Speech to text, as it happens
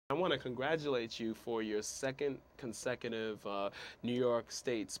I want to congratulate you for your second consecutive New York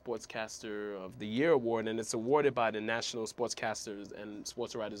State Sportscaster of the Year award, and it's awarded by the National Sportscasters and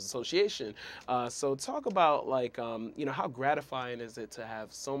Sportswriters Association. So talk about, like, you know, how gratifying is it to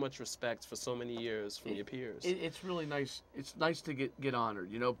have so much respect for so many years from your peers? It's really nice. It's nice to get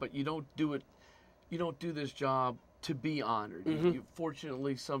honored, you know, but you don't do it. You don't do this job to be honored.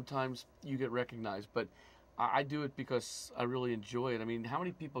 Fortunately, sometimes you get recognized, but I do it because I really enjoy it. I mean, how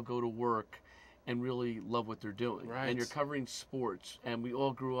many people go to work and really love what they're doing? Right. And you're covering sports, and we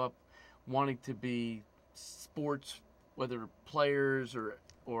all grew up wanting to be sports, whether players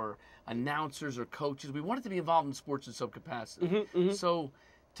or announcers or coaches. We wanted to be involved in sports in some capacity. So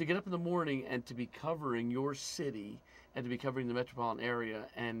to get up in the morning and to be covering your city and to be covering the metropolitan area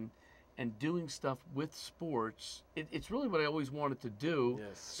and doing stuff with sports, it's really what I always wanted to do.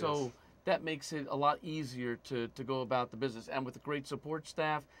 So that makes it a lot easier to go about the business. And with a great support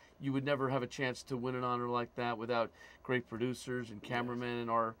staff, you would never have a chance to win an honor like that without great producers and cameramen.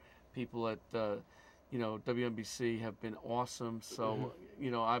 And our people at you know, WNBC have been awesome. So you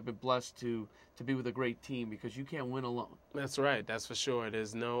know, I've been blessed to be with a great team, because you can't win alone. That's right. That's for sure.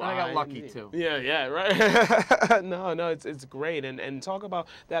 There's no. I got lucky too. Yeah, right. no, it's great. And talk about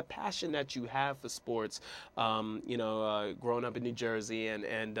that passion that you have for sports. You know, growing up in New Jersey,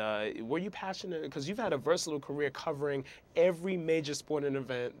 and were you passionate, because you've had a versatile career covering every major sporting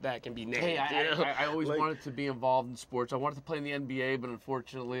event that can be named. Hey, I always wanted to be involved in sports. I wanted to play in the NBA, but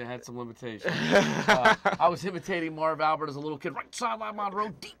unfortunately, I had some limitations. I was imitating Marv Albert as a little kid. Right sideline, Monroe,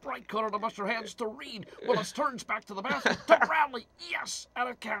 deep right corner to Buster Hands to Reed. Willis turns back to the basket. To Bradley, yes, and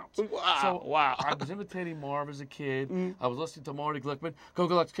it counts. Wow. I was imitating Marv as a kid. I was listening to Marty Glickman.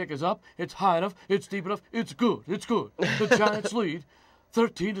 Gogolet's kick is up. It's high enough. It's deep enough. It's good. It's good. The Giants lead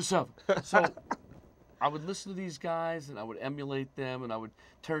 13-7. So I would listen to these guys, and I would emulate them, and I would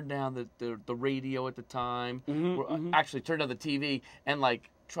turn down the radio at the time, or actually turn down the TV and, like,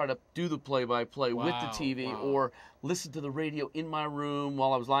 try to do the play-by-play with the TV, or listen to the radio in my room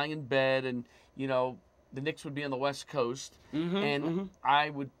while I was lying in bed. And, you know, the Knicks would be on the West Coast, and I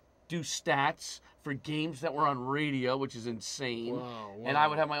would do stats for games that were on radio, which is insane. And I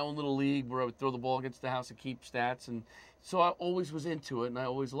would have my own little league where I would throw the ball against the house and keep stats. And so I always was into it, and I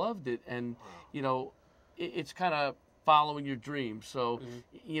always loved it. And, you know, it's kind of following your dreams. So,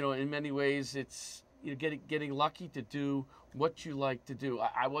 you know, in many ways, it's, you know, getting lucky to do what you like to do.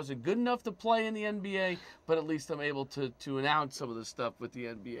 I wasn't good enough to play in the NBA, but at least I'm able to announce some of the stuff with the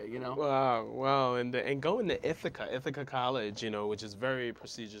NBA, you know? Wow. And going to Ithaca College, you know, which is very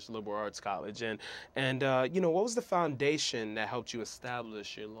prestigious liberal arts college. And you know, what was the foundation that helped you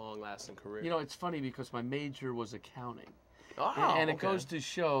establish your long-lasting career? You know, it's funny because my major was accounting. Oh, and it goes to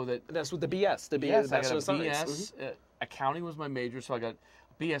show that... That's with the BS. The BS, yes, I got a BS. Accounting was my major, so I got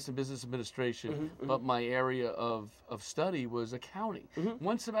BS in business administration, but my area of study was accounting.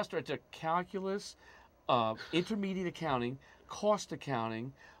 One semester I took calculus, intermediate accounting, cost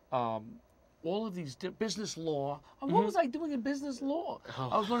accounting, all of these business law. What was I doing in business law?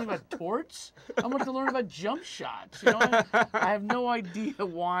 I was learning about torts. I wanted to learn about jump shots. You know, I have no idea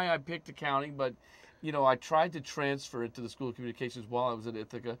why I picked accounting, but you know, I tried to transfer it to the School of Communications while I was at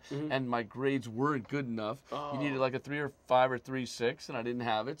Ithaca, and my grades weren't good enough. You needed like a 3 or 5 or 3.6, and I didn't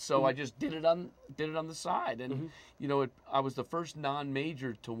have it, so I just did it on the side. And you know, I was the first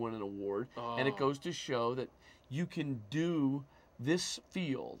non-major to win an award, and it goes to show that you can do this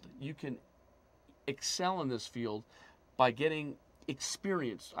field, you can excel in this field by getting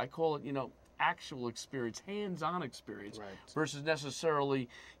experience. I call it, you know, actual experience, hands-on experience, versus necessarily,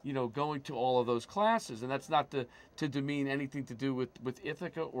 you know, going to all of those classes. And that's not to demean anything to do with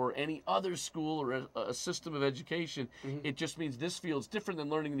Ithaca or any other school or a system of education. It just means this field's different than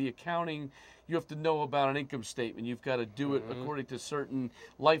learning the accounting. You have to know about an income statement. You've got to do it according to certain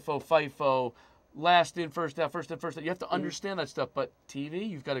LIFO, FIFO, last in, first out, first in, first out. You have to understand that stuff. But TV,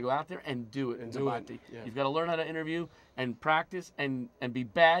 you've got to go out there and do it. You've got to learn how to interview and practice and be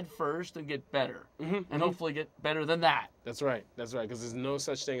bad first and get better. And hopefully get better than that. That's right, because there's no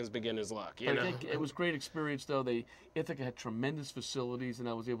such thing as beginner's luck. You know? It was great experience, though. Ithaca had tremendous facilities, and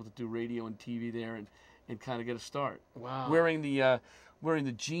I was able to do radio and TV there and kind of get a start. Wow. Wearing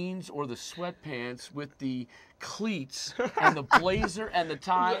the jeans or the sweatpants with the cleats and the blazer and the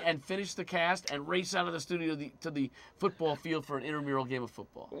tie, and finish the cast and race out of the studio to the football field for an intramural game of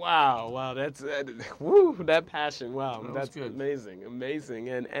football. Wow, that's woo, that passion. Wow, Well, that's good. amazing.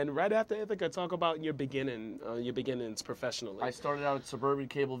 And right after Ithaca, talk about your beginnings professionally. I started out at Suburban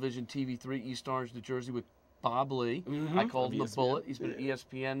Cablevision TV3, East Orange, New Jersey, with Bob Lee. I called him the Bullet. He's been at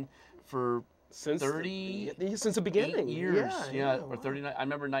ESPN for Since 30 since the beginning. years, Yeah, or wow. 39. I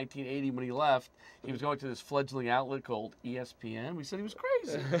remember 1980 when he left. He was going to this fledgling outlet called ESPN. We said he was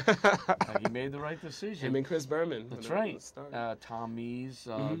crazy. He made the right decision. Him and Chris Berman. That's when right. it started. Tom Mees,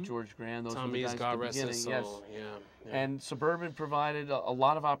 George Grand, those Tom were the Mees, guys God at the rest his beginning. soul. Yes. Yeah. And Suburban provided a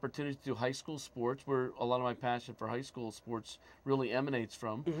lot of opportunities to do high school sports, where a lot of my passion for high school sports really emanates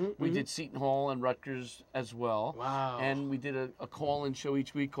from. We did Seton Hall and Rutgers as well. Wow. And we did a call-in show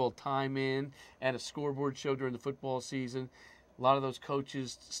each week called Time In, and a scoreboard show during the football season. A lot of those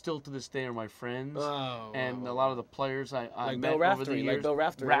coaches still to this day are my friends. And a lot of the players I like met Bill over the Raftery, years. like Bill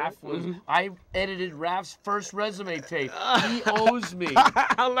Raftery, Raf right? was, I edited Raf's first resume tape. He owes me.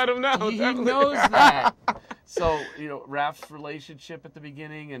 I'll let him know. He definitely. knows that. So, Raf's relationship at the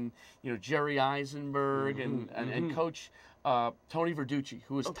beginning, and, Jerry Eisenberg and Coach Tony Verducci,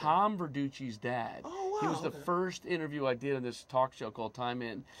 who was Tom Verducci's dad. Oh, wow. He was the first interview I did on this talk show called Time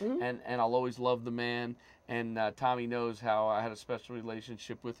In, and I'll always love the man. And Tommy knows how I had a special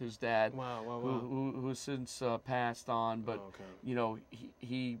relationship with his dad, who has since passed on. But,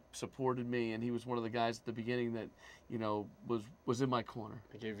 he supported me, and he was one of the guys at the beginning that, was in my corner.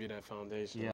 I gave you that foundation. Yeah.